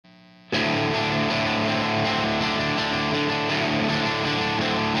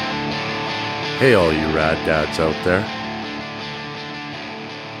Hey, all you rad dads out there.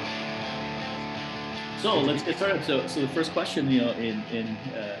 So let's get started. So the first question, do you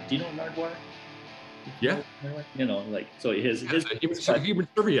know Nardwar? Yeah. So his Human, human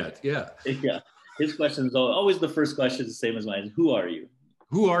serviette. Yeah. yeah, his question is always the first question, the same as mine. Who are you?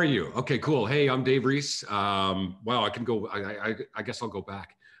 Who are you? Okay, cool. Hey, I'm Dave Rees. Wow, I can go. I guess I'll go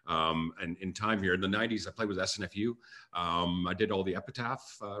back. And in time here in the '90s, I played with SNFU. I did all the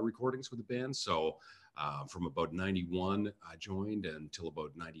Epitaph recordings with the band. So from about '91, I joined until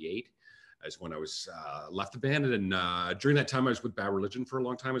about '98. Is when I was left the band, and during that time, I was with Bad Religion for a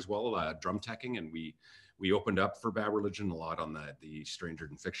long time as well, drum teching, and we opened up for Bad Religion a lot on the Stranger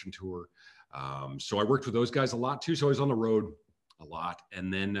Than Fiction tour. So I worked with those guys a lot too. So I was on the road a lot,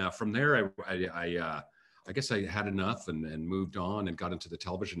 and then from there, I guess I had enough and moved on and got into the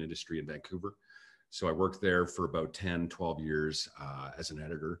television industry in Vancouver. So I worked there for about 10, 12 years as an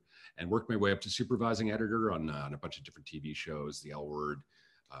editor, and worked my way up to supervising editor on a bunch of different TV shows, The L Word,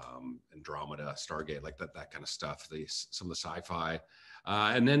 Andromeda, Stargate, like that kind of stuff. Some of the sci-fi,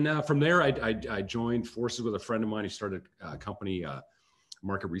 and then from there, I joined forces with a friend of mine who started a company,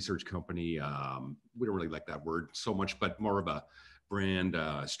 market research company. We don't really like that word so much, but more of a brand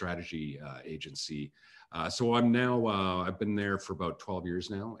strategy agency. So I'm now, I've been there for about 12 years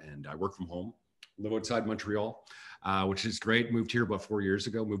now, and I work from home, live outside Montreal, which is great. Moved here about 4 years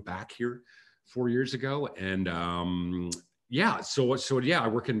ago, moved back here 4 years ago. And yeah, so yeah, I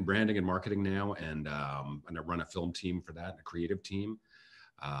work in branding and marketing now, and I run a film team for that, a creative team.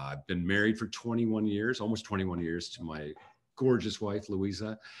 I've been married for 21 years, almost 21 years, to my gorgeous wife,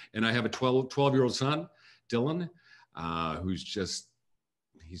 Louisa. And I have a 12-year-old son, Dylan, who's just,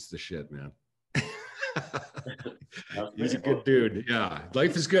 he's the shit, man. He's a good dude. Yeah.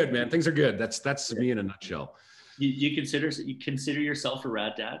 Life is good, man. Things are good. That's me in a nutshell. You consider yourself a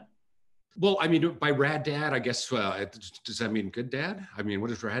rad dad? Well, I mean, by rad dad, I guess, does that mean good dad? I mean, what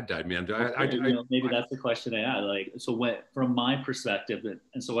does rad dad mean? Maybe that's the question I had. Like, so from my perspective,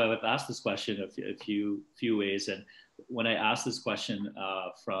 and so I've asked this question a few ways. And when I asked this question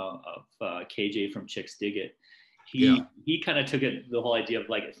from KJ from Chicks Dig It, he kind of took it, the whole idea of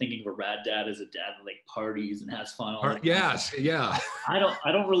like thinking of a rad dad as a dad that like parties and has fun all the time. Yes, yeah. I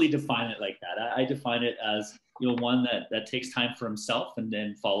don't really define it like that. I define it as, one that takes time for himself and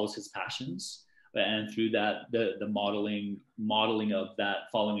then follows his passions, and through that the modeling of that,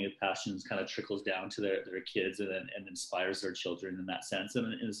 following his passions, kind of trickles down to their kids, and inspires their children in that sense,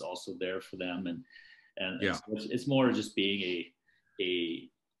 and is also there for them, and so it's more just being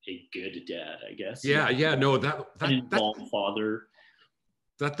a good dad, I guess. Yeah, no, that involved father.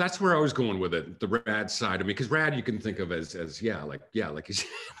 That's where I was going with it, the rad side. I mean, because rad you can think of as like he's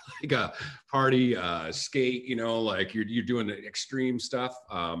like a party, skate, like you're doing extreme stuff.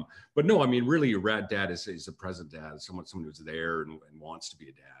 But no, I mean, really, a rad dad is a present dad, someone who's there and wants to be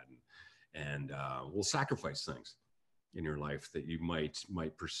a dad, and will sacrifice things in your life that you might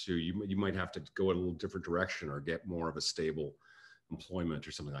pursue. You might have to go in a little different direction or get more of a stable employment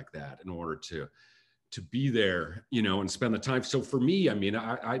or something like that in order to be there, and spend the time. So for me, I mean,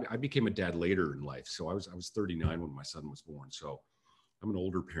 I became a dad later in life. So I was 39 when my son was born. So I'm an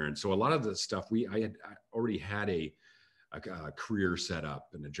older parent. So a lot of the stuff I already had a career set up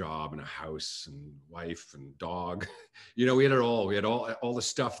and a job and a house and wife and dog. We had it all. We had all the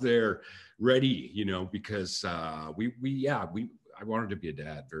stuff there ready, because I wanted to be a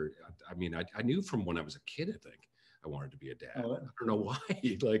dad. I knew from when I was a kid, I think I wanted to be a dad. I don't know why.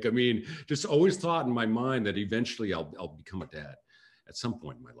 Like, I mean, just always thought in my mind that eventually I'll become a dad at some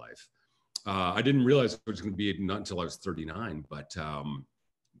point in my life. I didn't realize it was going to be not until I was 39, but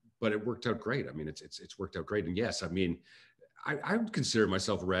it worked out great. I mean, it's worked out great. And yes, I mean, I would consider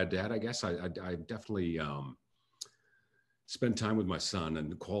myself a rad dad. I guess I definitely spend time with my son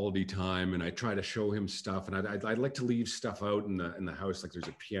and quality time, and I try to show him stuff, and I'd like to leave stuff out in the house. Like there's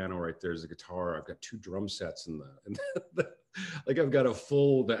a piano right there, there's a guitar, I've got 2 drum sets in like I've got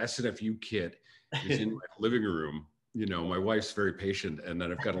the SNFU kit is in my living room. My wife's very patient, and then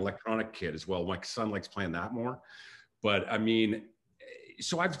I've got an electronic kit as well. My son likes playing that more, but I mean,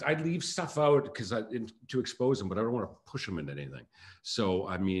 so I leave stuff out because to expose him, but I don't want to push him into anything. So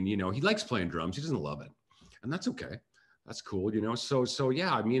I mean, he likes playing drums, he doesn't love it, and that's okay. That's cool, So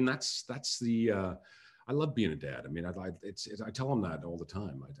yeah, I mean, that's the. I love being a dad. I mean, I tell him that all the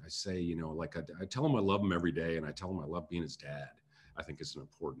time. I say, like I tell him I love him every day, and I tell him I love being his dad. I think it's an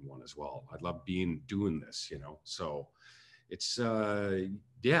important one as well. I love doing this, So it's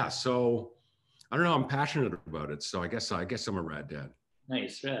yeah. So I don't know. I'm passionate about it. So I guess I'm a rad dad.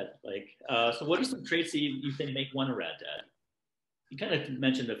 Nice, rad. Like, so what are some traits that you think make one a rad dad? You kind of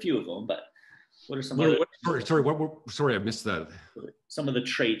mentioned a few of them, but What are some other, sorry, I missed that. some of the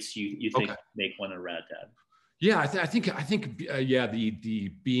traits you think make one a rad dad? Yeah, I think yeah,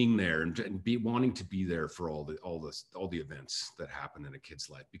 the being there and wanting to be there for all the events that happen in a kid's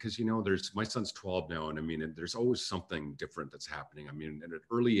life, because there's, my son's 12 now, and I mean, there's always something different that's happening. I mean, at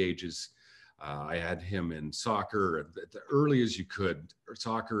early ages, I had him in soccer at the early as you could, or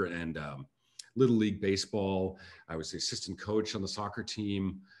soccer and Little League baseball. I was the assistant coach on the soccer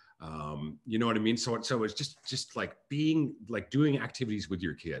team. You know what I mean? So it's just like being, like doing activities with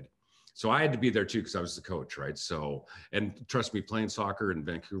your kid. So I had to be there too, because I was the coach, right? So, and trust me, playing soccer in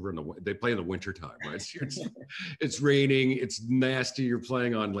Vancouver, they play in the winter time, right? It's raining, it's nasty. You're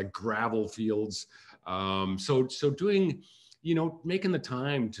playing on like gravel fields. So doing, making the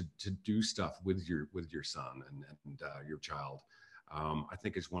time to do stuff with your son and your child, I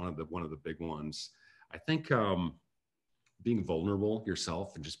think is one of the big ones. I think being vulnerable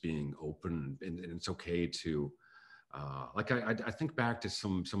yourself and just being open, and it's okay to. Like I think back to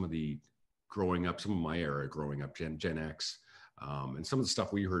some of the growing up, some of my era growing up, Gen X, and some of the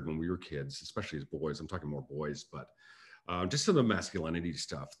stuff we heard when we were kids, especially as boys. I'm talking more boys, but just some of the masculinity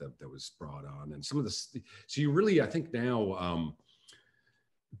stuff that was brought on, and some of this. So you really, I think now,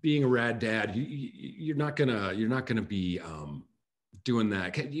 being a rad dad, you're not gonna be doing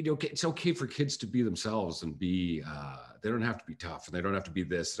that. It's okay for kids to be themselves and be. They don't have to be tough, and they don't have to be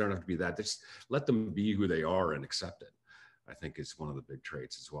this. They don't have to be that. Just let them be who they are and accept it. I think is one of the big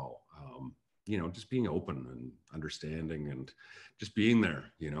traits as well. Just being open and understanding and just being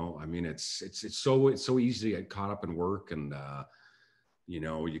there. I mean, it's so easy to get caught up in work and I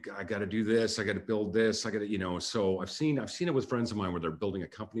got to do this. I got to build this. I got to, So I've seen it with friends of mine where they're building a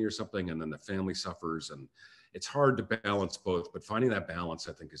company or something, and then the family suffers, and it's hard to balance both. But finding that balance,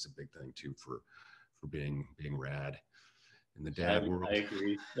 I think, is a big thing too for being rad in the dad world. I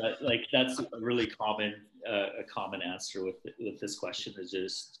agree. That's a really common answer with this question, is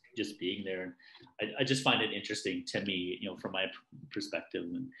just being there. And I just find it interesting to me, from my perspective,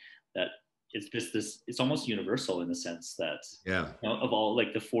 and that it's almost universal in the sense that of all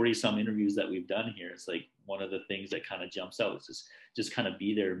like the 40 some interviews that we've done here, it's like one of the things that kind of jumps out is just kind of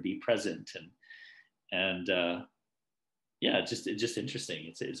be there and be present and it's just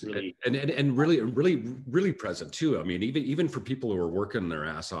interesting. It's really and really present too. I mean, even for people who are working their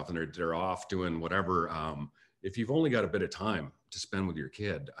ass off and they're off doing whatever. If you've only got a bit of time to spend with your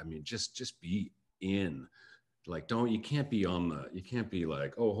kid, I mean, just be in. Like, you can't be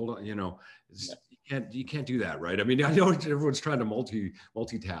like, oh, hold on, you can't do that, right? I mean, I know everyone's trying to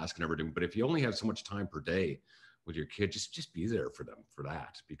multitask and everything, but if you only have so much time per day with your kid, just be there for them for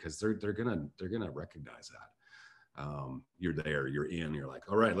that, because they're gonna recognize that. You're there, you're in, you're like,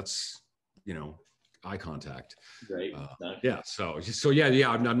 all right, let's, eye contact. Right. Yeah. So yeah.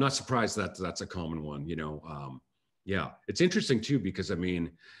 I'm not surprised that that's a common one, yeah. It's interesting too, because I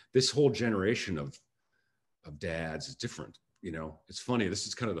mean, this whole generation of dads is different. It's funny. This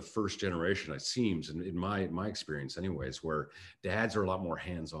is kind of the first generation, it seems, in my experience anyways, where dads are a lot more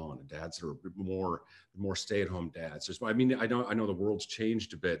hands-on, and dads are more stay-at-home dads. I know the world's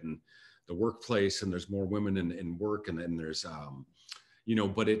changed a bit in the workplace, and there's more women in work, and then there's,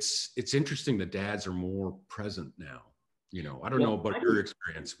 but it's interesting that dads are more present now. I don't know about your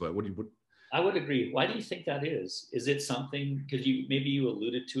experience, but what I would agree. Why do you think that is? Is it something, because you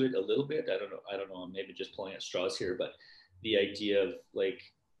alluded to it a little bit. I don't know. I'm maybe just pulling at straws here, but the idea of like,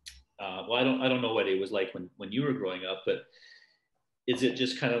 I don't know what it was like when you were growing up, but is it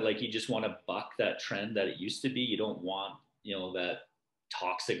just kind of like you just want to buck that trend that it used to be? You don't want, that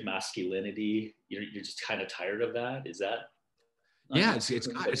toxic masculinity. You're just kind of tired of that. Is that? Yeah,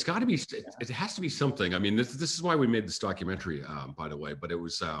 it's got to be. It has to be something. I mean, this is why we made this documentary, by the way. But it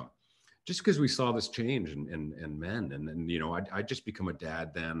was. Just because we saw this change in men, and I just become a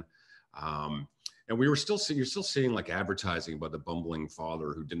dad then, and you're still seeing like advertising about the bumbling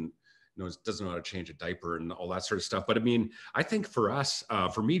father who doesn't know how to change a diaper and all that sort of stuff. But I mean, I think for us,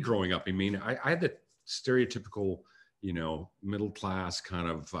 for me growing up, I mean, I had the stereotypical, middle class kind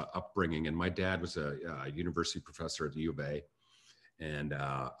of upbringing, and my dad was a university professor at the U of A, and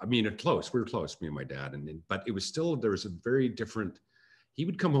I mean, we were close, me and my dad, but it was still, there was a very different. He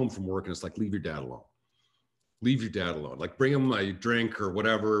would come home from work and it's like, leave your dad alone. Leave your dad alone. Like, bring him a drink or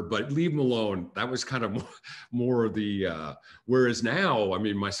whatever, but leave him alone. That was kind of more of the, whereas now, I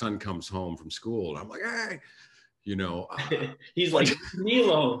mean, my son comes home from school and I'm like, hey, he's like, leave me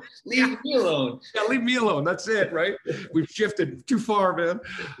alone. Leave me alone. Yeah, leave me alone. That's it, right? We've shifted too far, man.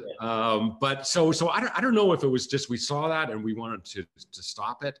 But so I don't know if it was just, we saw that and we wanted to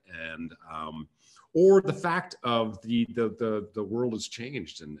stop it, and, or the fact of the world has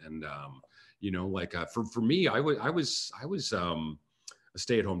changed, and you know, like for me, I was a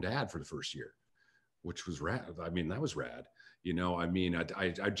stay-at-home dad for the first year, which was rad. I mean, that was rad. You know, I mean,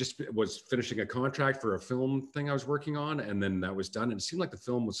 I just was finishing a contract for a film thing I was working on, and then that was done. And it seemed like the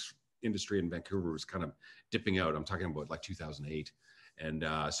film was industry in Vancouver was kind of dipping out. I'm talking about like 2008. And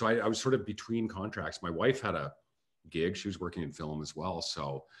so I was sort of between contracts. My wife had a gig. She was working in film as well.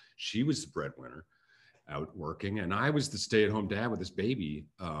 So she was the breadwinner out working. And I was the stay-at-home dad with this baby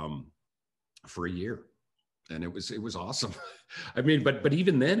for a year. And it was awesome. I mean, but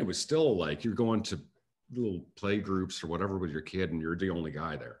even then it was still like you're going to little play groups or whatever with your kid and you're the only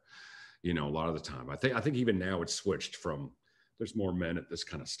guy there, you know, a lot of the time. I think even now it's switched from there's more men at this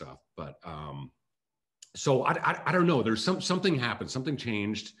kind of stuff. But so I don't know. There's something happened, something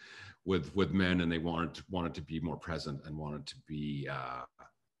changed with men, and they wanted to be more present and wanted to be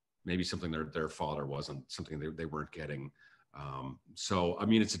maybe something their father wasn't, something they weren't getting. So I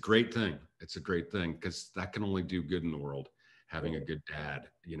mean, it's a great thing. It's a great thing because that can only do good in the world. Having a good dad,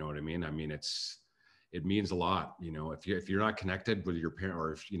 you know what I mean? I mean, it means a lot, you know, if you're not connected with your parent,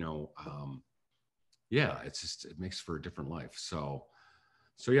 or if, you know, yeah, it makes for a different life. So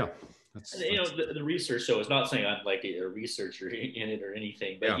yeah, that's know, the research show is not saying I'm like a researcher in it or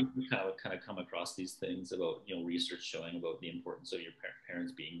anything, but yeah. you kind of come across these things about, you know, research showing about the importance of your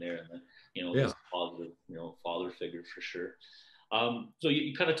parents being there and the, you know, this positive, you know, father figure for sure. So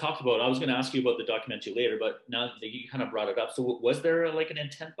you kind of talked about, I was going to ask you about the documentary later, but now that you kind of brought it up. So was there like an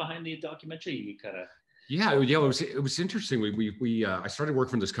intent behind the documentary? You kind of. Yeah, it was interesting. I started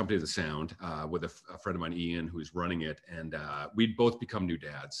working for this company, The Sound, with a friend of mine, Ian, who's running it, and we'd both become new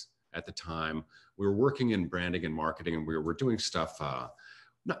dads at the time. We were working in branding and marketing, and we were doing stuff. I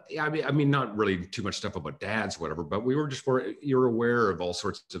mean, not really too much stuff about dads, whatever, but we were you're aware of all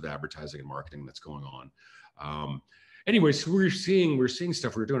sorts of advertising and marketing that's going on. Anyway, so we were seeing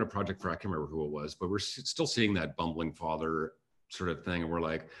stuff. We were doing a project for, I can't remember who it was, but we're still seeing that bumbling father sort of thing, and we're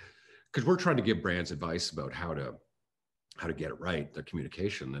like, because we're trying to give brands advice about how to get it right, their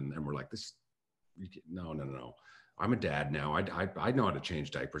communication, and we're like, no. I'm a dad now. I know how to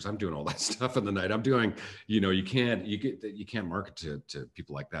change diapers. I'm doing all that stuff in the night. I'm doing, you know, you can't market to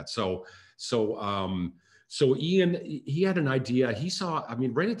people like that. So Ian, he had an idea. He saw, I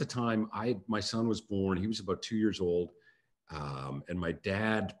mean, right at the time my son was born, he was about 2 years old. And my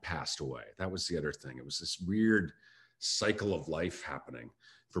dad passed away. That was the other thing. It was this weird cycle of life happening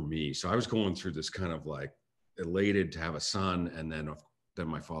for me. So I was going through this kind of like elated to have a son. And then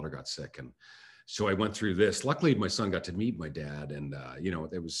my father got sick. And so I went through this. Luckily, my son got to meet my dad. And, you know,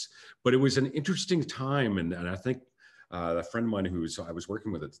 it was an interesting time. And I think a friend of mine I was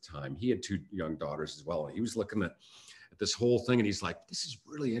working with at the time, he had 2 young daughters as well. And he was looking at this whole thing. And he's like, this is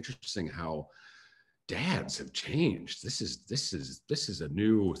really interesting how dads have changed. This is a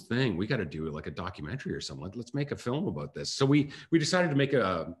new thing. We got to do like a documentary or something. Let's make a film about this. So we decided to make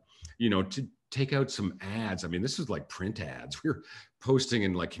to take out some ads. I mean, this was like print ads. We were posting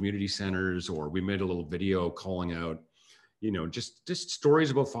in like community centers, or we made a little video calling out, you know, just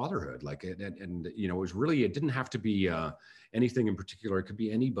stories about fatherhood. Like, and you know, it didn't have to be anything in particular. It could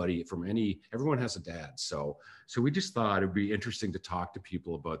be anybody everyone has a dad. So we just thought it'd be interesting to talk to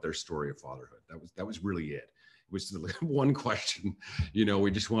people about their story of fatherhood. That was really it. It was the one question, you know,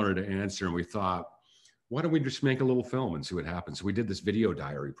 we just wanted to answer. And we thought, why don't we just make a little film and see what happens? So we did this video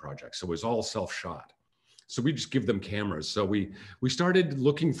diary project. So it was all self-shot. So we just give them cameras. So we started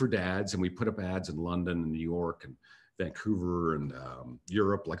looking for dads, and we put up ads in London and New York and Vancouver and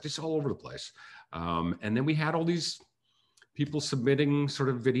Europe, like just all over the place. And then we had all these people submitting sort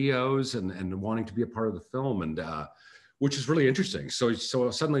of videos and wanting to be a part of the film, and which is really interesting. So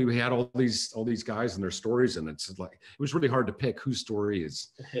suddenly we had all these guys and their stories, and it's like, it was really hard to pick whose story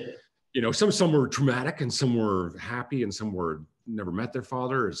is, you know, some were traumatic and some were happy and some were never met their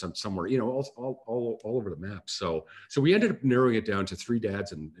father, or some were, you know, all over the map. So we ended up narrowing it down to 3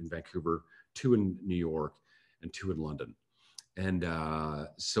 dads in Vancouver, 2 in New York, and 2 in London. And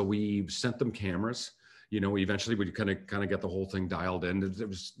so we sent them cameras. You know, eventually we kind of get the whole thing dialed in. There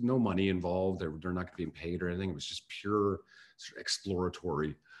was no money involved. They're not being paid or anything. It was just pure sort of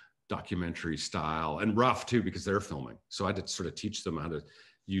exploratory documentary style, and rough too, because they're filming. So I had to sort of teach them how to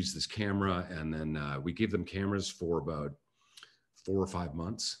use this camera. And then we gave them cameras for about 4 or 5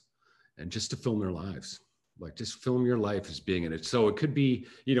 months, and just to film their lives. Like, just film your life as being in it. So it could be,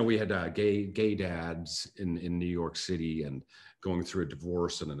 you know, we had gay dads in New York City and going through a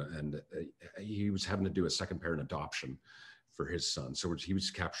divorce, and he was having to do a second parent adoption for his son. So he was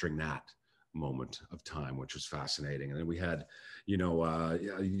capturing that moment of time, which was fascinating. And then we had, you know, a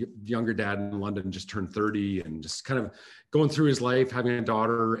younger dad in London just turned 30 and just kind of going through his life, having a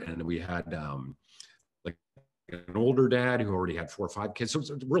daughter. And we had like an older dad who already had 4 or 5 kids. So it's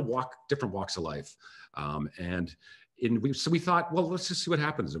a real different walks of life. So we thought, well, let's just see what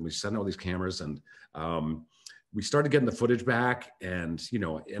happens. And we sent all these cameras, and we started getting the footage back, and, you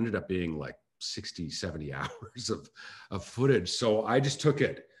know, it ended up being like 60, 70 hours of footage. So I just took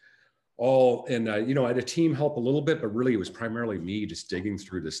it all, and you know, I had a team help a little bit, but really it was primarily me just digging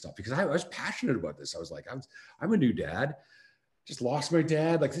through this stuff, because I was passionate about this. I was like, I'm a new dad, just lost my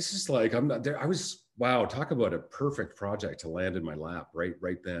dad. Like, this is like, I'm not there. Wow, talk about a perfect project to land in my lap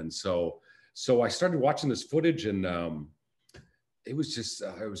right then. So I started watching this footage, and it was just,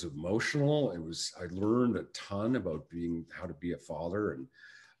 it was emotional. I learned a ton about how to be a father. And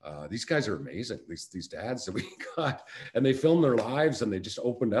these guys are amazing. These dads that we got, and they filmed their lives, and they just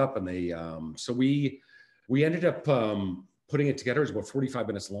opened up, and they, so we ended up putting it together. It was about 45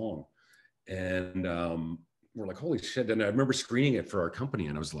 minutes long. And we're like, holy shit. And I remember screening it for our company,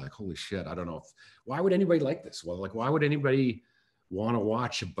 and I was like, holy shit, I don't know why would anybody like this? Well, like, why would anybody want to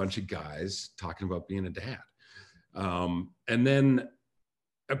watch a bunch of guys talking about being a dad? And then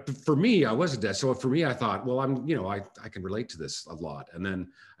for me, I was a dad. So for me, I thought, well, I can relate to this a lot. And then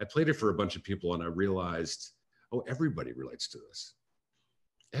I played it for a bunch of people, and I realized, oh, everybody relates to this.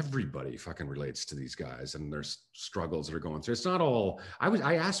 Everybody fucking relates to these guys and their struggles that are going through. It's not all,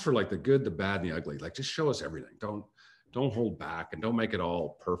 I asked for like the good, the bad, and the ugly. Like, just show us everything. Don't hold back, and don't make it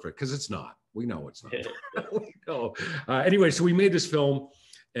all perfect, because it's not. We know it's not. We know. Anyway, so we made this film,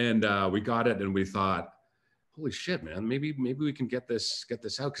 and we got it, and we thought, holy shit, man, maybe we can get this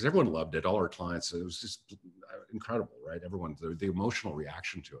out, because everyone loved it. All our clients, it was just incredible, right? Everyone, the emotional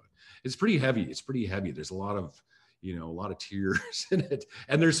reaction to it. It's pretty heavy. There's a lot of, you know, a lot of tears in it,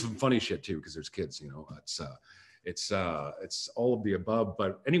 and there's some funny shit too, because there's kids. You know, it's all of the above.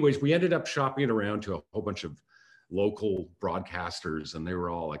 But anyways, we ended up shopping it around to a whole bunch of local broadcasters, and they were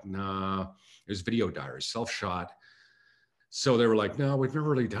all like, nah, it was video diaries, self-shot. So they were like, no, we've never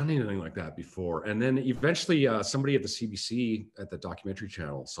really done anything like that before. And then eventually somebody at the CBC, at the documentary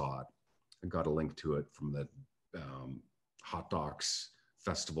channel, saw it and got a link to it from the Hot Docs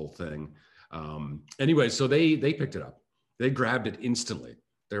Festival thing. Anyway, so they picked it up. They grabbed it instantly.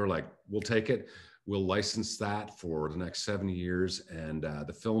 They were like, we'll take it. We'll license that for the next 7 years. And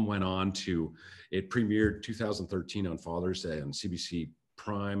the film went on it premiered 2013 on Father's Day on CBC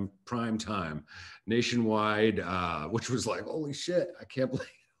prime time nationwide, which was like, holy shit, I can't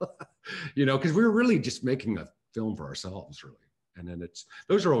believe, you know, because we were really just making a film for ourselves, really. And then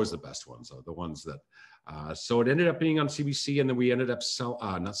those are always the best ones, though, the ones that, so it ended up being on CBC, and then we ended up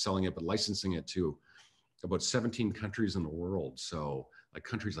not selling it, but licensing it to about 17 countries in the world. So like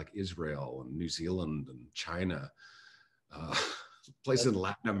countries like Israel and New Zealand and China, places in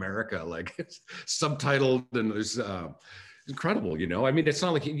Latin America, like it's subtitled, and there's, incredible, you know. I mean, it's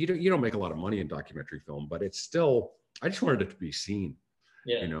not like you don't make a lot of money in documentary film, but it's still, I just wanted it to be seen,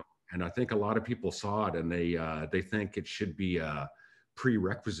 you know. And I think a lot of people saw it, and they think it should be a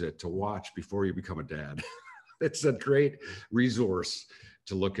prerequisite to watch before you become a dad. It's a great resource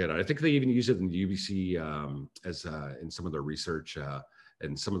to look at. I think they even use it in the UBC as in some of their research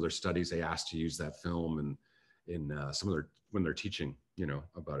and some of their studies. They asked to use that film and in some of when they're teaching, you know,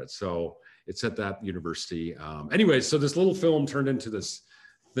 about it. So it's at that university. Anyway, so this little film turned into this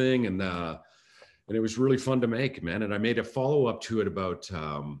thing, and it was really fun to make, man. And I made a follow-up to it about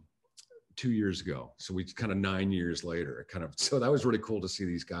 2 years ago. So we kind of 9 years later, so that was really cool to see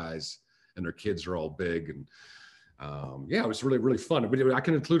these guys, and their kids are all big. And yeah, it was really, really fun. But I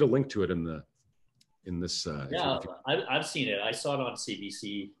can include a link to it in this. Yeah, I've seen it. I saw it on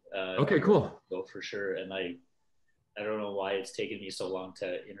CBC. Okay, cool. For sure. And I don't know why it's taken me so long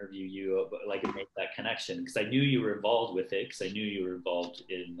to interview you, but like make that connection, because I knew you were involved with it, because I knew you were involved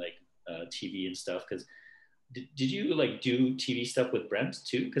in like TV and stuff. Because did you like do TV stuff with Brent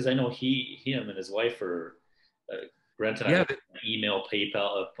too? Because I know him and his wife are Brent and I email,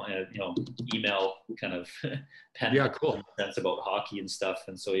 PayPal, you know, email kind of pen. Yeah, cool. Sense about hockey and stuff,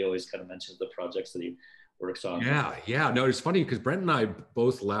 and so he always kind of mentions the projects that he works on. Yeah. No, it's funny because Brent and I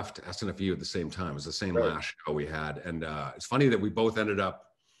both left SNFU at the same time. It was the same last show we had. And it's funny that we both ended up,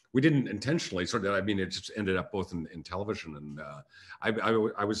 we didn't intentionally sort of, I mean, it just ended up both in television. And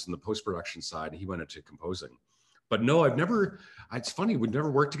I was in the post-production side. He went into composing. But no, it's funny, we've never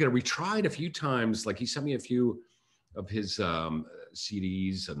worked together. We tried a few times, like he sent me a few of his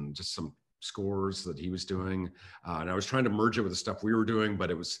CDs and just some scores that he was doing. And I was trying to merge it with the stuff we were doing, but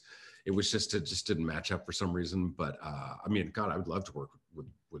it just didn't match up for some reason. But I mean, God, I would love to work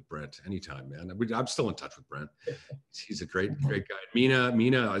with Brent anytime, man. I'm still in touch with Brent. He's a great guy.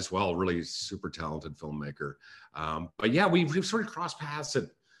 Mina as well, really super talented filmmaker. But yeah, we've sort of crossed paths at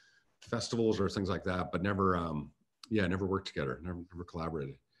festivals or things like that, but never never worked together, never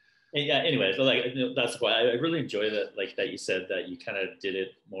collaborated. And yeah, anyway, so like that's why I really enjoy that, like that you said that you kind of did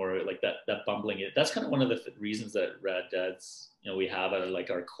it more like that bumbling it. That's kind of one of the reasons that Rad Dads, we have at like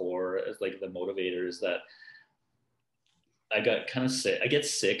our core as like the motivators, that I got kind of sick. I get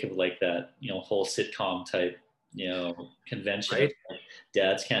sick of like that, whole sitcom type, convention. Right? Of, like,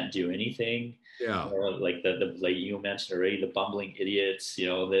 dads can't do anything. Yeah. Like the like you mentioned already, the bumbling idiots.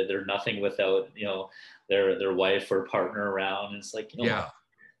 They're nothing without their wife or partner around. And it's like Yeah.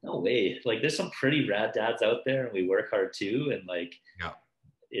 no way. Like there's some pretty rad dads out there, and we work hard too. And like Yeah.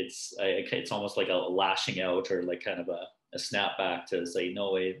 it's almost like a lashing out or like kind of a snapback to say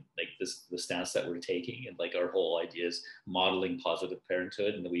no way, like this the stance that we're taking, and like our whole idea is modeling positive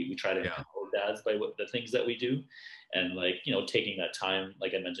parenthood, and we try to empower dads by the things that we do, and like taking that time,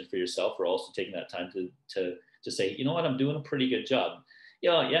 like I mentioned for yourself, we're also taking that time to say, you know what, I'm doing a pretty good job.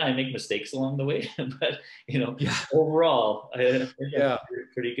 Yeah, I make mistakes along the way, but overall, I think I'm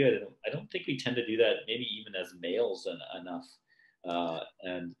pretty good. And I don't think we tend to do that, maybe even as males, enough.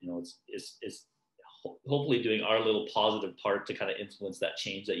 And it's hopefully doing our little positive part to kind of influence that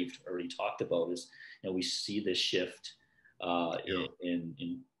change that you've already talked about. Is we see this shift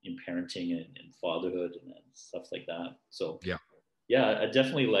in parenting and fatherhood and stuff like that. So I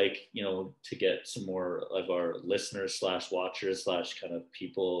definitely like to get some more of our listeners / watchers / kind of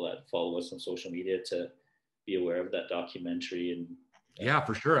people that follow us on social media to be aware of that documentary. And yeah,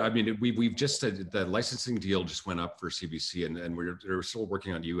 for sure. I mean, we've just the licensing deal just went up for CBC, and we're still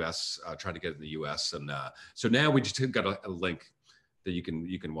working on US, trying to get it in the US, and so now we just got a link that you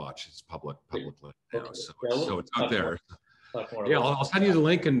can watch. It's public link now, okay. So it's out there. Yeah, I'll send you the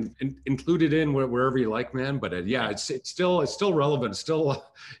link and include it in wherever you like, man. But it's still relevant. Still,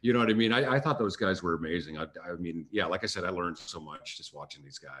 you know what I mean? I thought those guys were amazing. I mean, yeah, like I said, I learned so much just watching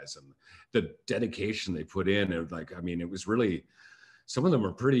these guys and the dedication they put in. And like, I mean, it was really, some of them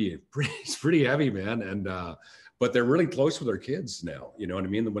are pretty heavy, man. And but they're really close with their kids now. You know what I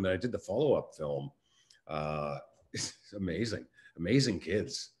mean? When I did the follow-up film, it's amazing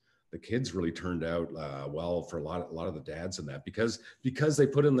kids. The kids really turned out well for a lot of the dads in that because they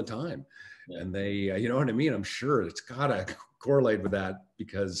put in the time, and they you know what I mean. I'm sure it's gotta correlate with that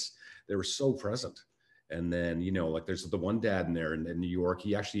because they were so present. And then like there's the one dad in there in New York.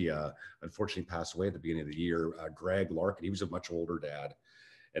 He actually unfortunately passed away at the beginning of the year. Greg Larkin. He was a much older dad,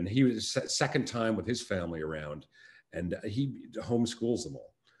 and he was second time with his family around, and he homeschools them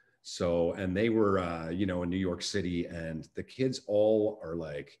all. So and they were in New York City, and the kids all are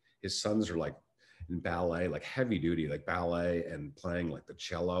like. His sons are like in ballet, like heavy duty, like ballet and playing like the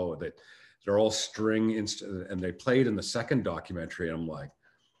cello. They're all string and they played in the second documentary. And I'm like,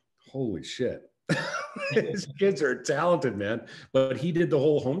 holy shit, his kids are talented, man. But he did the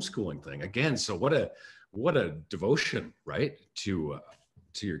whole homeschooling thing again. So what a devotion, right? To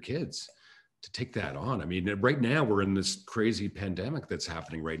your kids to take that on. I mean, right now we're in this crazy pandemic that's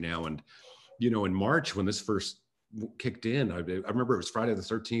happening right now. And, in March when this first kicked in. I remember it was Friday the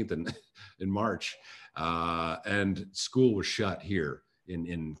 13th in March, and school was shut here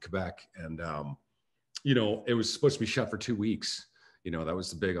in Quebec. And, it was supposed to be shut for 2 weeks. That was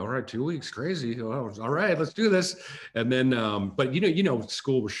the big, all right, 2 weeks, crazy. Well, all right, let's do this. And then, but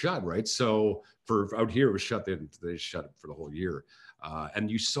school was shut, right? So for out here, it was shut. They shut it for the whole year.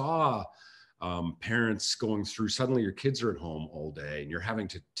 And you saw parents going through, suddenly your kids are at home all day and you're having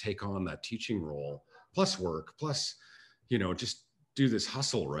to take on that teaching role. Plus work, plus, just do this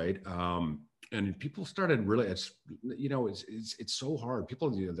hustle, right? And people started really, it's so hard.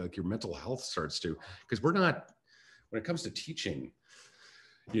 People, like your mental health starts to, because we're not, when it comes to teaching,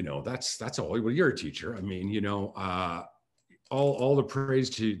 that's all. Well, you're a teacher. I mean, all the praise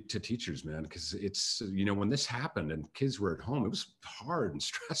to teachers, man, because it's, when this happened and kids were at home, it was hard and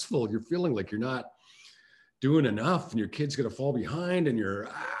stressful. You're feeling like you're not doing enough and your kid's going to fall behind and you're,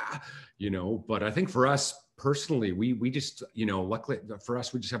 but I think for us personally, we just, luckily for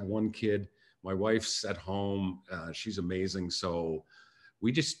us, we just have one kid. My wife's at home. She's amazing. So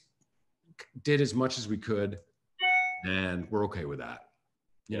we just did as much as we could and we're okay with that.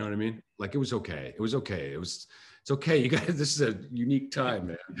 You know what I mean? Like it was okay. It was okay. It's okay. You guys, this is a unique time,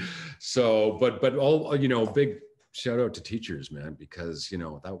 man. So, but all, big shout out to teachers, man, because,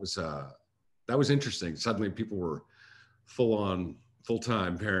 that was interesting. Suddenly people were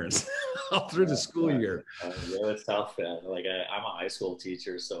full-time parents all through the school year. It's tough, man. Like I'm a high school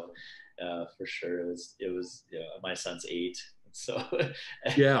teacher, so for sure it was my son's 8, So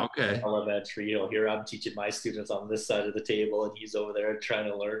Yeah. Okay. elementary, you know, here I'm teaching my students on this side of the table, and he's over there trying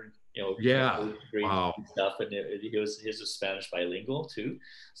to learn, you know, Yeah. grade Wow. stuff. And his was Spanish bilingual too.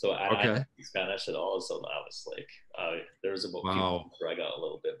 So I didn't Okay. speak Spanish at all. So I was like, there was about a few Wow. times where I got a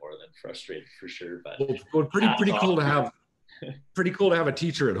little bit more than frustrated for sure. But Well, pretty cool to have. off. Pretty cool to have a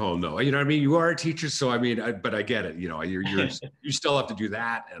teacher at home, though. You know what I mean? You are a teacher, so I mean, but I get it. You know, you still have to do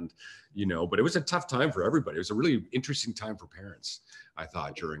that, and you know. But it was a tough time for everybody. It was a really interesting time for parents, I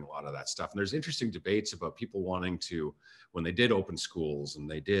thought, during a lot of that stuff. And there's interesting debates about people wanting to, when they did open schools, and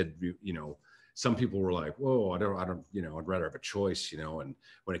they did, you know, some people were like, "Whoa, I don't, you know, I'd rather have a choice," you know. And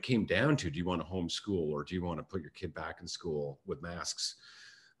when it came down to, do you want to homeschool or do you want to put your kid back in school with masks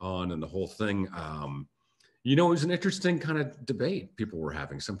on and the whole thing? You know, it was an interesting kind of debate people were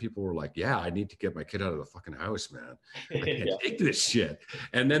having. Some people were like, yeah, I need to get my kid out of the fucking house, man. I can't Yeah. take this shit.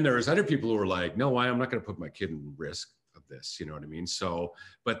 And then there was other people who were like, no, I'm not going to put my kid in risk of this. You know what I mean? So,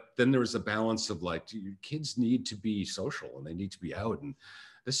 but then there was a balance of like, your kids need to be social and they need to be out. And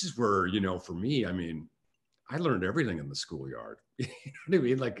this is where, you know, for me, I mean, I learned everything in the schoolyard. You know what I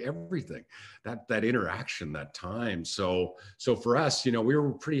mean? Like everything, that interaction, that time. So for us, you know, we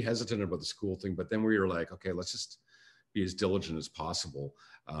were pretty hesitant about the school thing, but then we were like, okay, let's just be as diligent as possible.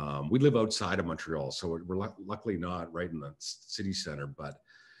 We live outside of Montreal, so we're luckily not right in the city center, but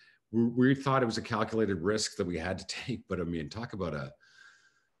we thought it was a calculated risk that we had to take. But I mean, talk about a,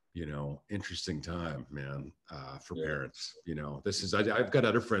 you know, interesting time, man, for Yeah. parents. You know, this is, I've got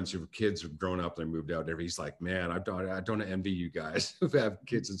other friends who have kids who've grown up, they moved out there. He's like, man, I don't envy you guys who have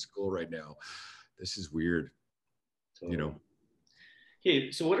kids in school right now. This is weird, you Totally. know?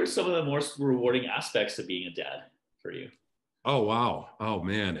 Okay, so what are some of the most rewarding aspects of being a dad for you? Oh, wow. Oh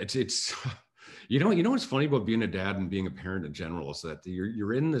man. It's, you know, what's funny about being a dad and being a parent in general is that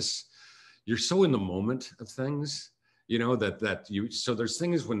you're in this, you're so in the moment of things, you know, that you, so there's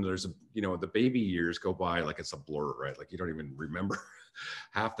things when there's a, you know, the baby years go by like it's a blur, right? Like you don't even remember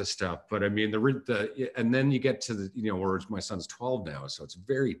half the stuff. But I mean, and then you get to the, you know, where my son's 12 now, so it's a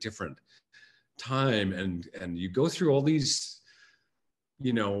very different time, and you go through all these,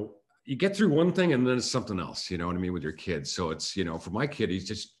 you know, you get through one thing and then it's something else, you know what I mean, with your kids. So it's, you know, for my kid, he's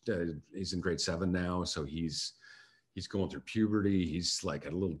just he's in grade 7 now, so he's going through puberty. He's like a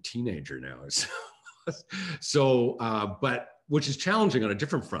little teenager now. So, but which is challenging on a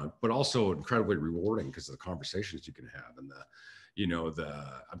different front, but also incredibly rewarding because of the conversations you can have and the, you know,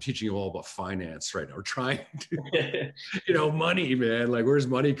 I'm teaching you all about finance right now. We're trying to, you know, money, man, like where's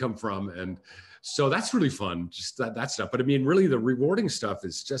money come from? And so that's really fun, just that stuff. But I mean, really the rewarding stuff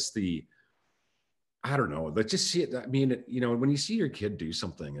is just I don't know, let's just see it. I mean, you know, when you see your kid do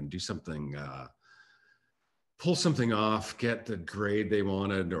something and do something, pull something off, get the grade they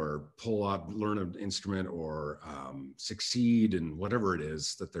wanted, or pull up, learn an instrument, or succeed in whatever it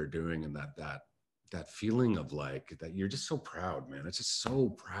is that they're doing, and that feeling of like that, you're just so proud, man. It's just so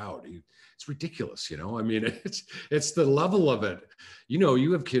proud. It's ridiculous, you know. I mean, it's the level of it. You know,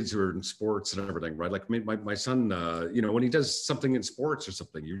 you have kids who are in sports and everything, right? Like my son, you know, when he does something in sports or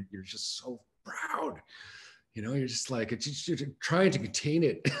something, you're just so proud. You know, you're just like, it's just, you're trying to contain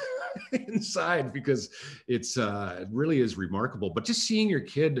it inside because it really is remarkable. But just seeing your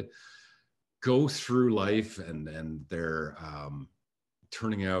kid go through life and they're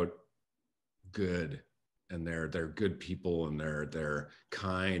turning out good, and they're good people, and they're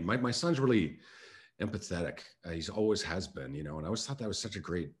kind. My son's really empathetic. He's always has been, you know, and I always thought that was such a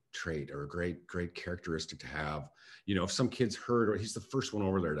great trait, or a great characteristic to have. You know, if some kid's hurt, or he's the first one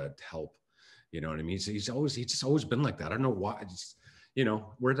over there to help. You know what I mean? He's just always been like that. I don't know why. Just, you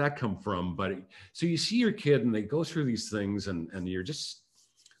know, where'd that come from? But so you see your kid and they go through these things, and you're just,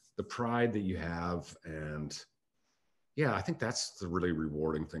 the pride that you have. And yeah, I think that's the really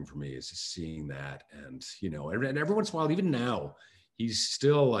rewarding thing for me, is just seeing that. And, you know, and every once in a while, even now, he's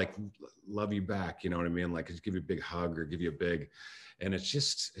still like, love you back. You know what I mean? Like, give you a big hug or give you a big, and it's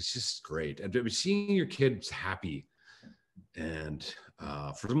just great. And seeing your kids happy, and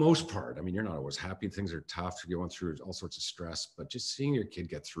for the most part, I mean, you're not always happy. Things are tough. You're going through all sorts of stress, but just seeing your kid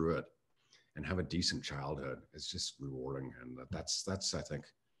get through it and have a decent childhood is just rewarding. And that's I think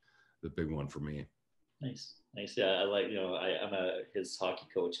the big one for me. Nice, nice. Yeah, I like, you know, I'm his hockey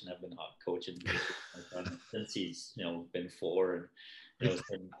coach, and I've been coaching my son since he's, you know, been 4, and you know,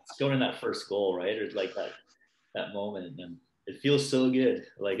 it's going in that first goal, right, or like that moment, and it feels so good.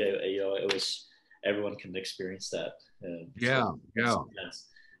 Like you know, I wish everyone can experience that. Yeah, yeah. Sometimes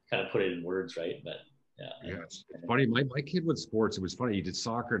kind of put it in words, right? But Yeah, it's funny. My kid with sports, it was funny. He did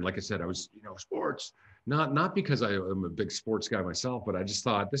soccer, and like I said, I was, sports. Not because I'm a big sports guy myself, but I just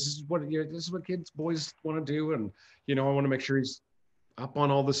thought this is what boys want to do, and I want to make sure he's up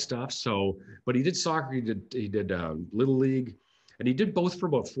on all this stuff. So, but he did soccer. He did little league, and he did both for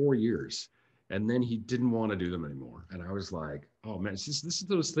about 4 years, and then he didn't want to do them anymore. And I was like, oh man, this is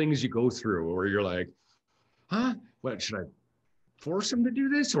those things you go through where you're like, huh? What should I force him to do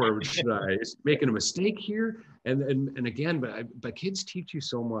this, or should I making a mistake here? And again, but kids teach you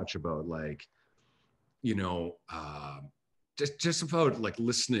so much about like, you know, just about like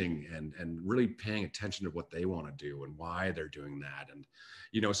listening and really paying attention to what they want to do and why they're doing that.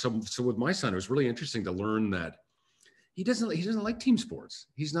 And so with my son, it was really interesting to learn that he doesn't like team sports.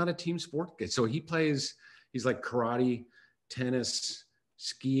 He's not a team sport kid. So he's like karate, tennis,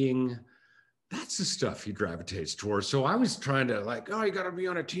 skiing. That's the stuff he gravitates towards. So I was trying to like, oh, you got to be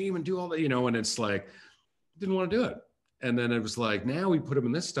on a team and do all that, and it's like, didn't want to do it. And then it was like, now we put him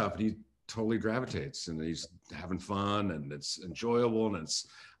in this stuff and he totally gravitates and he's having fun and it's enjoyable. And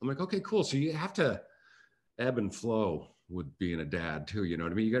I'm like, okay, cool. So you have to ebb and flow with being a dad too. You know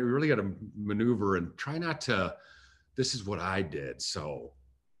what I mean? You really got to maneuver and try not to, this is what I did, so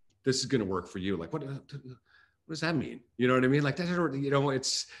this is going to work for you. Like, what does that mean? You know what I mean? Like that,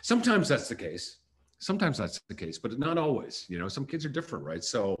 it's sometimes that's the case. Sometimes that's the case, but not always. Some kids are different, right?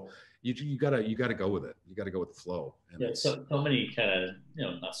 So you gotta go with it. You gotta go with the flow. And yeah, so many kind of,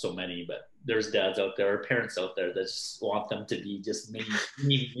 not so many, but there's dads out there, or parents out there that just want them to be just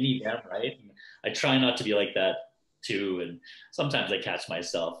mini them, right? And I try not to be like that too, and sometimes I catch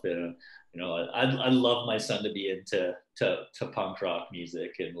myself. I love my son to be into punk rock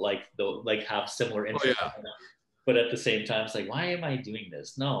music and like have similar interests. Oh, yeah. But at the same time, it's like, why am I doing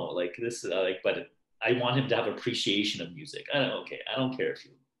this? No, like this is but I want him to have appreciation of music. I don't care if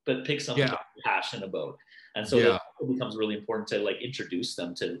you, but pick something that you're passionate about. And so it becomes really important to like introduce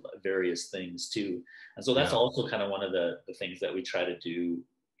them to various things too. And so that's also kind of one of the things that we try to do,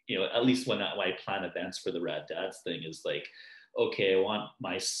 at least when I plan events for the Rad Dads thing is like, okay, I want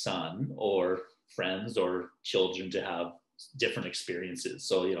my son or friends or children to have different experiences.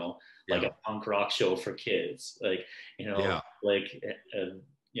 So, like a punk rock show for kids, so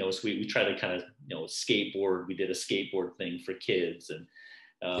we try to kind of, skateboard. We did a skateboard thing for kids and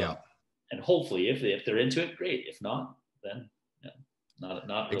hopefully if they're into it, great. If not, then not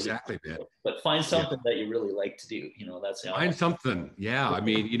really. Exactly, man. But find something that you really like to do. That's find something. Yeah, I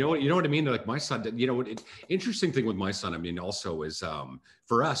mean, you know what I mean. Like my son, interesting thing with my son, I mean, also is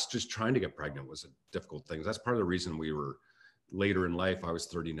for us, just trying to get pregnant was a difficult thing. That's part of the reason we were later in life. I was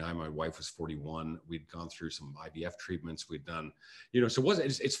 39, my wife was 41. We'd gone through some IVF treatments. We'd done, so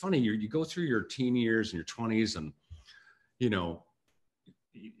it's funny. You go through your teen years and your 20s, and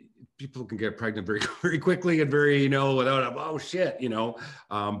people can get pregnant very, very quickly and very, without, oh shit,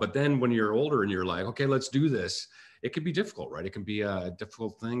 but then when you're older and you're like, okay, let's do this, it can be difficult, right? It can be a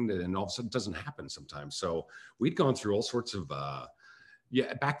difficult thing and all of a sudden it doesn't happen sometimes. So we'd gone through all sorts of,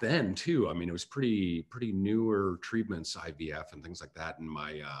 back then too. I mean, it was pretty newer treatments, IVF and things like that. And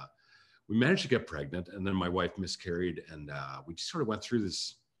we managed to get pregnant, and then my wife miscarried, and we just sort of went through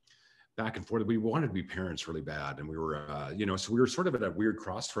this back and forth. We wanted to be parents really bad. And we were, so we were sort of at a weird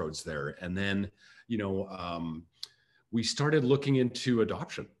crossroads there. And then, we started looking into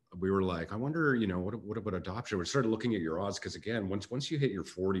adoption. We were like, I wonder, what about adoption? We started looking at your odds. Cause again, once you hit your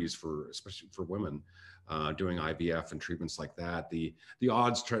 40s especially for women, doing IVF and treatments like that, the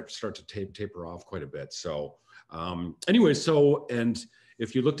odds start to taper off quite a bit. So, anyway, and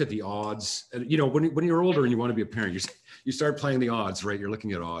if you looked at the odds, when you're older and you want to be a parent, you start playing the odds, right? You're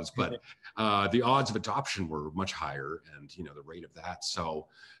looking at odds, but the odds of adoption were much higher, and the rate of that. So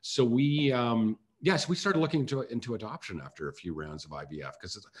we we started looking into adoption after a few rounds of IVF,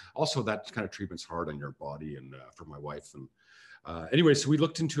 because also that kind of treatment's hard on your body and for my wife. And anyway, so we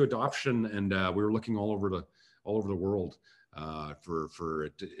looked into adoption, and we were looking all over the world for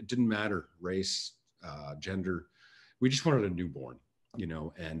it didn't matter race, gender. We just wanted a newborn.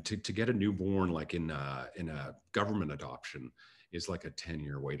 And to get a newborn, like in a government adoption, is like a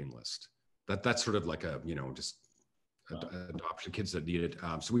 10-year waiting list. That's sort of like a, just adoption kids that need it.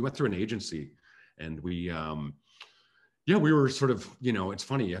 So we went through an agency, and we were sort of, it's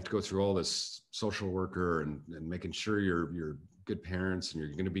funny, you have to go through all this social worker and making sure you're good parents, and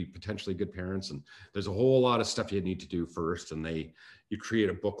you're going to be potentially good parents. And there's a whole lot of stuff you need to do first. And you create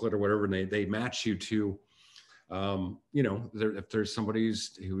a booklet or whatever, and they match you to, if there's somebody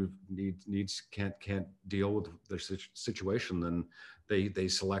who can't deal with their situation, then they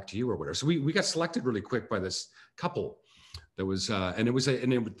select you or whatever. So we got selected really quick by this couple, That was, and it was,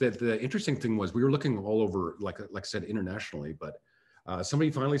 the interesting thing was we were looking all over, like I said, internationally, but somebody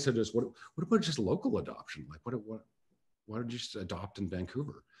finally said to us, what about just local adoption? Like, why did you just adopt in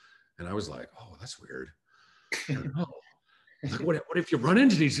Vancouver? And I was like, oh, that's weird. I don't know. Like, what if you run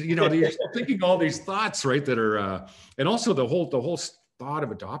into these, you're thinking all these thoughts, right? That are, and also the whole thought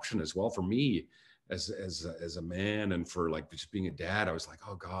of adoption as well for me as a man, and for like just being a dad, I was like,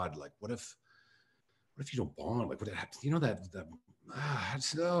 oh God, like what if you don't bond? Like what I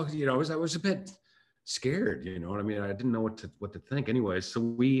was a bit scared, you know what I mean? I didn't know what to think anyway. So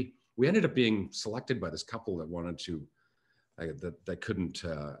we ended up being selected by this couple that wanted to, that couldn't,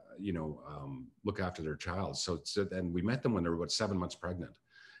 look after their child. So then we met them when they were about 7 months pregnant,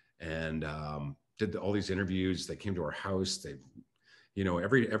 and did all these interviews. They came to our house. They,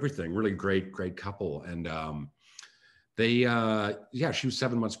 everything, really great couple. And she was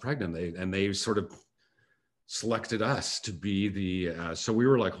 7 months pregnant. They sort of selected us to be the, so we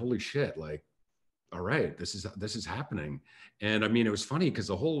were like, holy shit, like, all right, this is happening. And I mean, it was funny because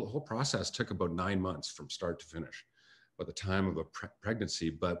the whole process took about 9 months from start to finish by the time of a pregnancy.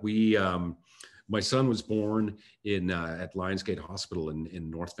 But my son was born at Lionsgate Hospital in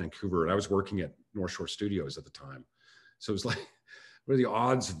North Vancouver, and I was working at North Shore Studios at the time. So it was like, what are the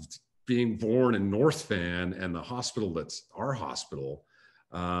odds of being born in North Van and the hospital that's our hospital?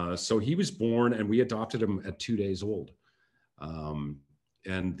 So he was born, and we adopted him at 2 days old.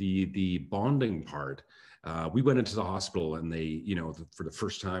 And the bonding part, we went into the hospital, and they, for the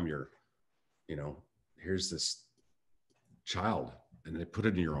first time, here's this child, and they put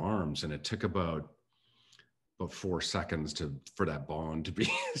it in your arms, and it took about 4 seconds for that bond to be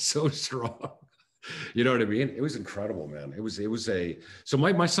so strong. You know what I mean? It was incredible, man. It was so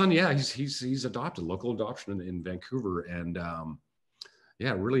my son, yeah, he's adopted, local adoption in Vancouver, and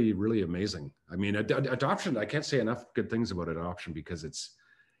yeah, really, really amazing. I mean, adoption, I can't say enough good things about adoption, because it's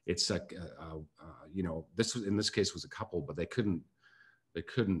like, in this case was a couple, but they couldn't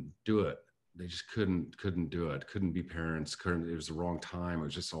do it. They just couldn't do it. Couldn't be parents. It was the wrong time. It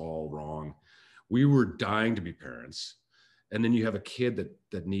was just all wrong. We were dying to be parents. And then you have a kid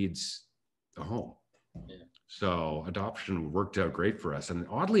that needs a home. Yeah. So adoption worked out great for us. And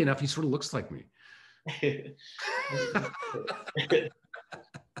oddly enough, he sort of looks like me.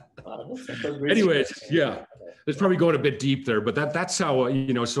 Anyways, yeah, it's probably going a bit deep there, but that's how,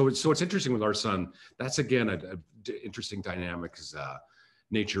 so it's interesting with our son. That's again, a interesting dynamic is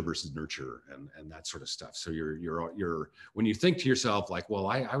nature versus nurture and that sort of stuff. So you're when you think to yourself like, well,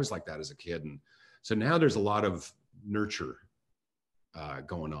 I was like that as a kid. And so now there's a lot of nurture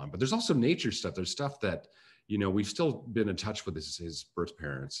going on, but there's also nature stuff. There's stuff that, we've still been in touch with his birth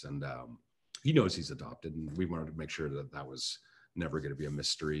parents, and he knows he's adopted, and we wanted to make sure that was never going to be a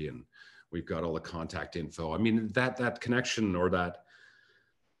mystery. And we've got all the contact info. I mean, that connection, or that,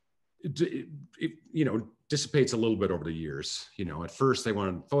 dissipates a little bit over the years. At first they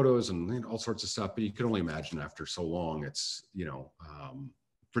wanted photos and all sorts of stuff, but you can only imagine after so long, it's,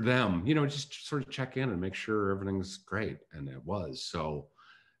 for them, just sort of check in and make sure everything's great. And it was. So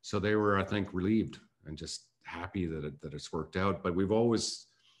they were, I think, relieved and just happy that it's worked out. But we've always,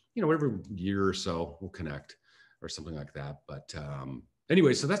 every year or so we'll connect or something like that. But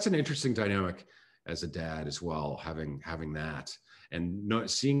anyway, so that's an interesting dynamic as a dad as well, having that and not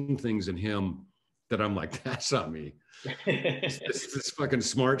seeing things in him that I'm like, that's not me. this fucking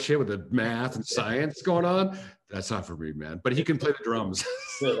smart shit with the math and science going on. That's not for me, man. But he can play the drums.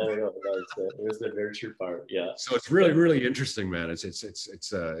 So there we go. It was the nurture part. Yeah. So it's really, really interesting, man. It's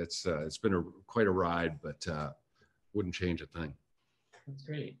been quite a ride, but wouldn't change a thing. That's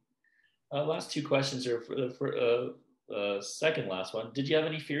great. Last two questions are for second last one. Did you have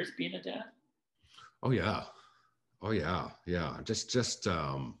any fears being a dad? Oh yeah. Just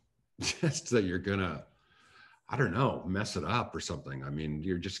that you're gonna, I don't know, mess it up or something. I mean,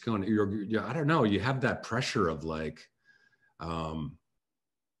 you're just going, I don't know. You have that pressure of like,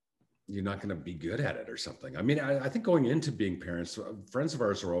 you're not going to be good at it or something. I mean, I think going into being parents, friends of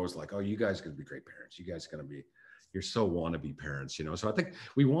ours are always like, oh, you guys are going to be great parents. You guys are going to be, you're so wannabe parents, So I think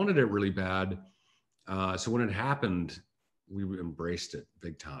we wanted it really bad. So when it happened, we embraced it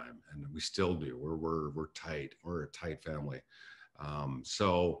big time, and we still do. We're tight. We're a tight family.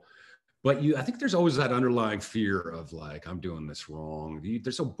 But I think there's always that underlying fear of like, I'm doing this wrong.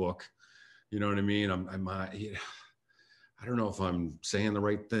 There's a book, you know what I mean? I don't know if I'm saying the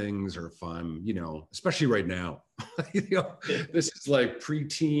right things, or if I'm, especially right now, this is like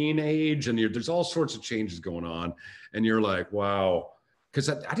preteen age, and there's all sorts of changes going on, and you're like, wow, because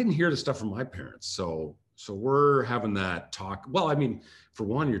I didn't hear the stuff from my parents. So we're having that talk. Well, I mean, for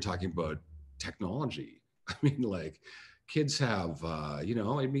one, you're talking about technology. I mean, like, kids have, you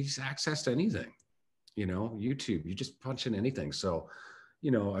know, I mean, access to anything, you know, YouTube, you just punch in anything. So,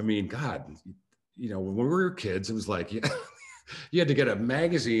 you know, I mean, God, you know, when we were kids, it was like, yeah, you had to get a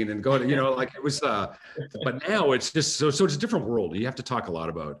magazine and go to, you know, like it was, but now it's just, so it's a different world. You have to talk a lot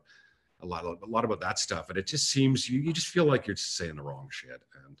about that stuff. And it just seems, you just feel like you're just saying the wrong shit.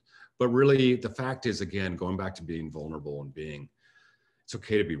 But really the fact is, again, going back to being vulnerable and it's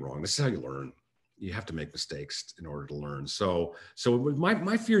okay to be wrong. This is how you learn. You have to make mistakes in order to learn. So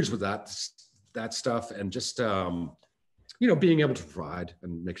my fears with that stuff, and just, you know, being able to provide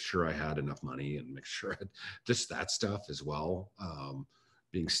and make sure I had enough money, and make sure just that stuff as well.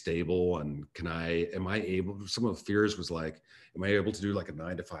 Being stable, and am I able, some of the fears was like, am I able to do like a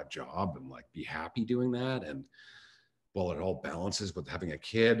 9-to-5 job and like be happy doing that? And well, it all balances with having a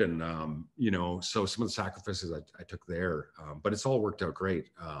kid, and, you know, so some of the sacrifices I took there, but it's all worked out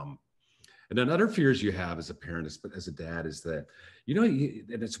great. And then other fears you have as a parent, as a dad, is that, you know,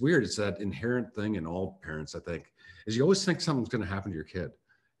 and it's weird, it's that inherent thing in all parents, I think, is you always think something's going to happen to your kid.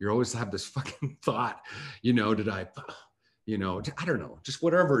 You always have this fucking thought, you know, you know, I don't know, just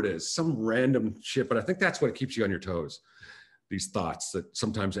whatever it is, some random shit. But I think that's what keeps you on your toes. These thoughts that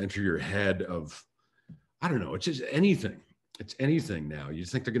sometimes enter your head of, I don't know, it's just anything. It's anything now. You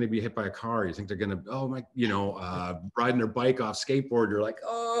think they're going to be hit by a car. You think they're going to, oh my, you know, riding their bike off skateboard. You're like,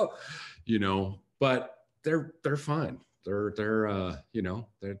 oh, you know, but they're fine. They're you know,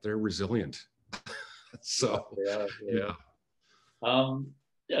 they're resilient. So yeah.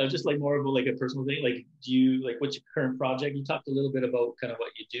 Yeah, just like more of like a personal thing. Like, do you, like, what's your current project? You talked a little bit about kind of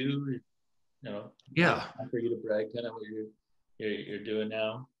what you do, you know. Yeah. For you to brag, kind of what you're doing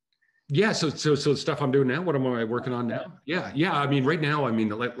now. Yeah. So stuff I'm doing now. What am I working on now? Yeah. I mean, right now, I mean,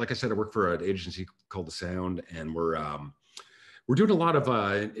 like I said, I work for an agency called The Sound, and we're doing a lot of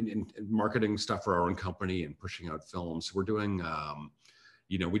in marketing stuff for our own company and pushing out films. We're doing,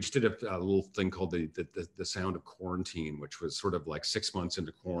 you know, we just did a little thing called the Sound of Quarantine, which was sort of like 6 months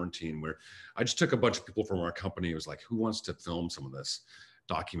into quarantine, where I just took a bunch of people from our company. It was like, who wants to film some of this,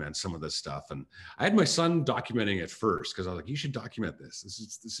 document some of this stuff? And I had my son documenting it first, because I was like, you should document this.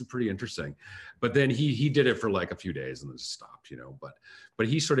 This is pretty interesting. But then he did it for like a few days and then just stopped, you know. But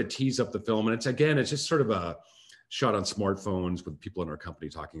he sort of teased up the film, and it's just sort of a shot on smartphones with people in our company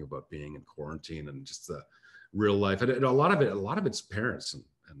talking about being in quarantine and just the real life. And a lot of it's parents, and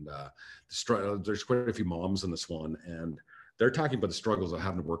there's quite a few moms in this one, and they're talking about the struggles of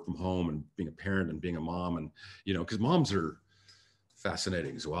having to work from home and being a parent and being a mom. And, you know, because moms are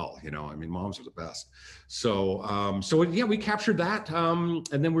fascinating as well, you know, I mean, moms are the best. So yeah, we captured that, and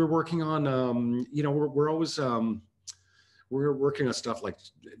then we're working on, you know, we're always we're working on stuff like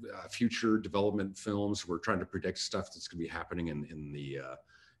future development films. We're trying to predict stuff that's going to be happening in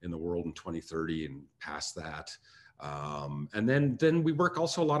the world in 2030 and past that. And then we work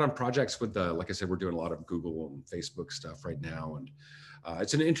also a lot on projects with like I said, we're doing a lot of Google and Facebook stuff right now. And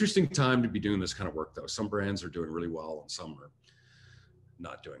it's an interesting time to be doing this kind of work, though. Some brands are doing really well and some are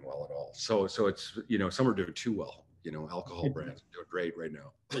not doing well at all. So it's, you know, some are doing too well. You know, alcohol brands are doing great right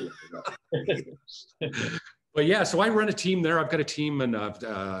now. But yeah, so I run a team there. I've got a team and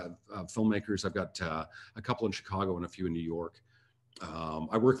filmmakers. I've got a couple in Chicago and a few in New York.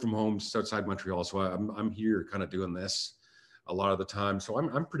 I work from home just outside Montreal, so I'm here kind of doing this a lot of the time. So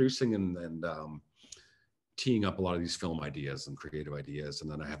I'm producing and teeing up a lot of these film ideas and creative ideas,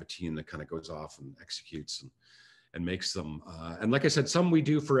 and then I have a team that kind of goes off and executes and makes them. And like I said, some we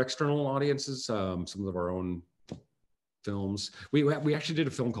do for external audiences, some of our own films. We actually did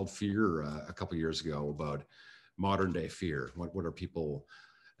a film called Fear a couple of years ago about modern day fear. What are people?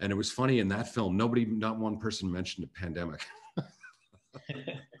 And it was funny in that film, not one person mentioned a pandemic.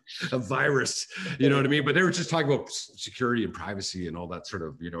 A virus, you know what I mean? But they were just talking about security and privacy and all that sort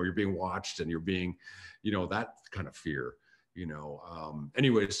of, you know, you're being watched and you're being, you know, that kind of fear, you know.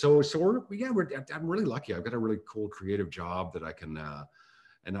 Anyway, so I'm really lucky. I've got a really cool creative job that I can,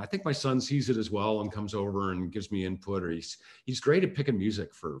 and I think my son sees it as well and comes over and gives me input, or he's great at picking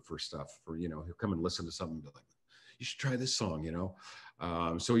music for stuff, for, you know, he'll come and listen to something and be like, you should try this song, you know.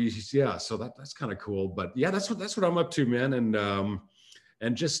 So that's kind of cool. But yeah, that's what I'm up to, man.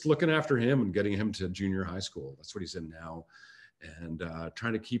 And just looking after him and getting him to junior high school. That's what he's in now. And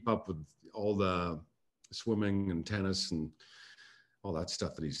trying to keep up with all the swimming and tennis and all that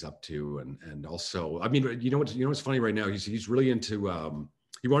stuff that he's up to. And also, I mean, you know what's funny right now? He's really into,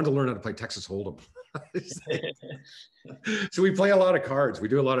 he wanted to learn how to play Texas Hold'em. So we play a lot of cards. We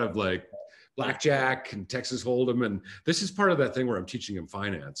do a lot of like blackjack and Texas Hold'em. And this is part of that thing where I'm teaching him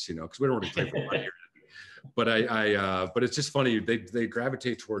finance, you know, because we don't really play for money. But but it's just funny. They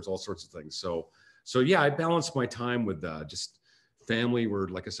gravitate towards all sorts of things. So so yeah, I balance my time with just family. We're,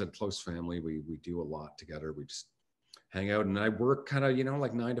 like I said, close family. We do a lot together. We just hang out, and I work kind of,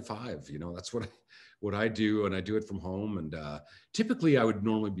 like 9 to 5. That's what I do, and I do it from home. And typically I would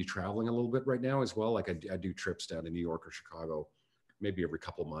normally be traveling a little bit right now as well. Like I do trips down to New York or Chicago, maybe every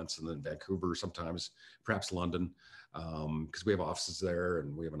couple of months, and then Vancouver sometimes, perhaps London, because we have offices there,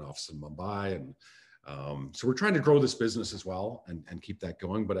 and we have an office in Mumbai. And so we're trying to grow this business as well, and keep that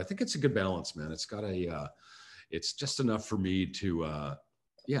going. But I think it's a good balance, man. It's just enough for me to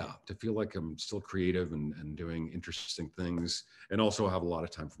feel like I'm still creative and doing interesting things, and also have a lot of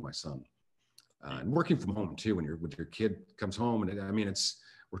time for my son. And working from home too, when your kid comes home, and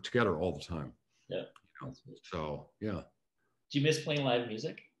we're together all the time. Yeah. So yeah. Do you miss playing live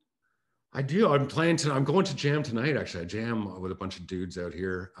music? I do. I'm going to jam tonight. Actually, I jam with a bunch of dudes out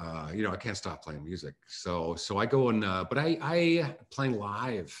here. I can't stop playing music. So I go and, but I playing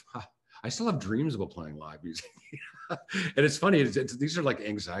live. I still have dreams about playing live music. And it's funny. These are like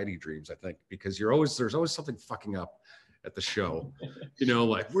anxiety dreams, I think, because there's always something fucking up at the show,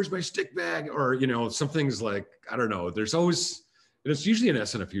 like, where's my stick bag? Or, something's like, I don't know. There's always, and it's usually an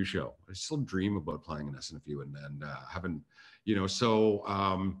SNFU show. I still dream about playing an SNFU and having,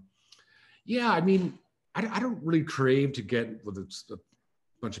 yeah, I mean, I don't really crave to get with a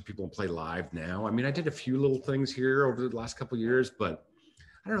bunch of people and play live now. I mean, I did a few little things here over the last couple of years, but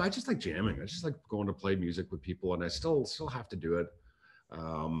I don't know. I just like jamming. I just like going to play music with people, and I still have to do it.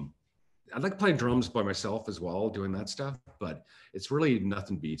 I like playing drums by myself as well, doing that stuff, but it's really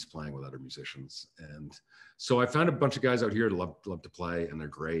nothing beats playing with other musicians. And so I found a bunch of guys out here that love to play, and they're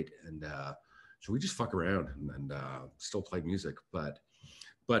great. And so we just fuck around and still play music. But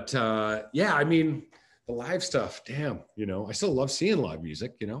yeah, I mean, the live stuff, damn, I still love seeing live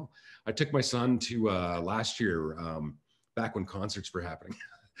music. I took my son to last year, back when concerts were happening.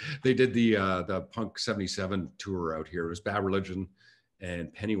 They did the Punk 77 tour out here. It was Bad Religion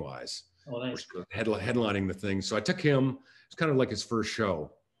and Pennywise. Oh, nice. Headlining the thing. So I took him. It's kind of like his first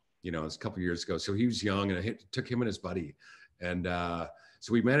show, it was a couple of years ago. So he was young, and I took him and his buddy. And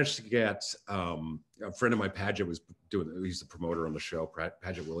so we managed to get a friend of mine, Paget, he's the promoter on the show,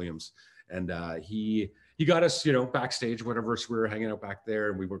 Paget Williams. And he got us, backstage, whatever. So we were hanging out back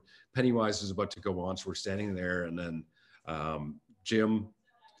there, and Pennywise was about to go on. So we're standing there, and then Jim,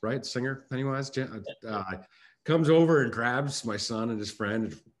 right, singer Pennywise, comes over and grabs my son and his friend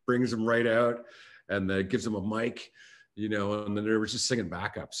and brings him right out, and gives him a mic, and then they were just singing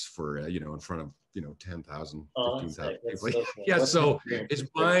backups for, in front of, 10,000, 15,000 people. So cool. Yeah, so his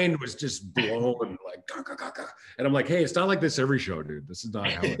mind was just blown, like, gah, gah, gah, gah. And I'm like, hey, it's not like this every show, dude. This is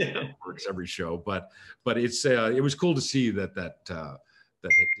not how it works every show. But it was cool to see that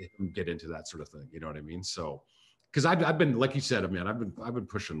him get into that sort of thing. You know what I mean? So, because I've been, like you said, man, I've been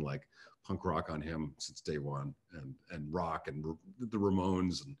pushing like punk rock on him since day one, and rock and the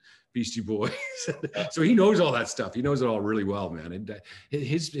Ramones and Beastie Boys. So he knows all that stuff. He knows it all really well, man. And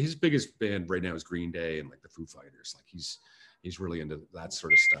his biggest band right now is Green Day and like the Foo Fighters. Like he's really into that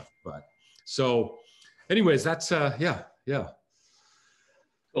sort of stuff. But so anyways, that's yeah.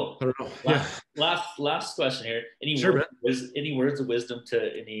 Cool. I don't know. Last question here. Any words of wisdom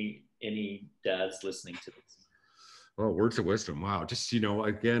to any dads listening to this? Well, words of wisdom. Wow. Just,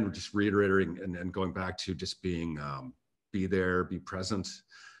 again, we're just reiterating and going back to just being, be there, be present,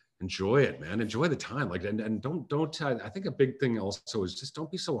 enjoy it, man. Enjoy the time. Like, and don't, I think a big thing also is just don't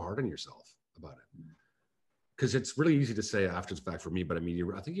be so hard on yourself about it. Because it's really easy to say after the fact for me, but I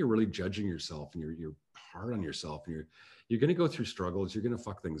mean, I think you're really judging yourself, and you're hard on yourself, and you're going to go through struggles. You're going to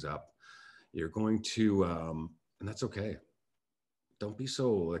fuck things up. You're going to, and that's okay. Don't be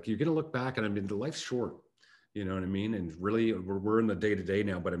so, like, you're going to look back, and I mean, the life's short. You know what I mean? And really, we're in the day-to-day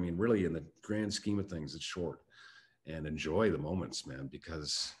now, but I mean, really, in the grand scheme of things, it's short. And enjoy the moments, man,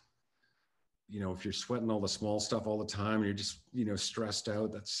 because, if you're sweating all the small stuff all the time, and you're just, stressed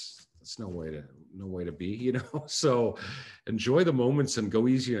out, that's no way to be, So enjoy the moments and go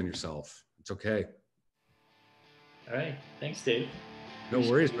easy on yourself. It's okay. All right. Thanks, Dave. No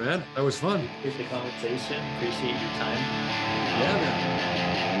worries, man. That was fun. Appreciate the conversation. Appreciate your time. Yeah, man.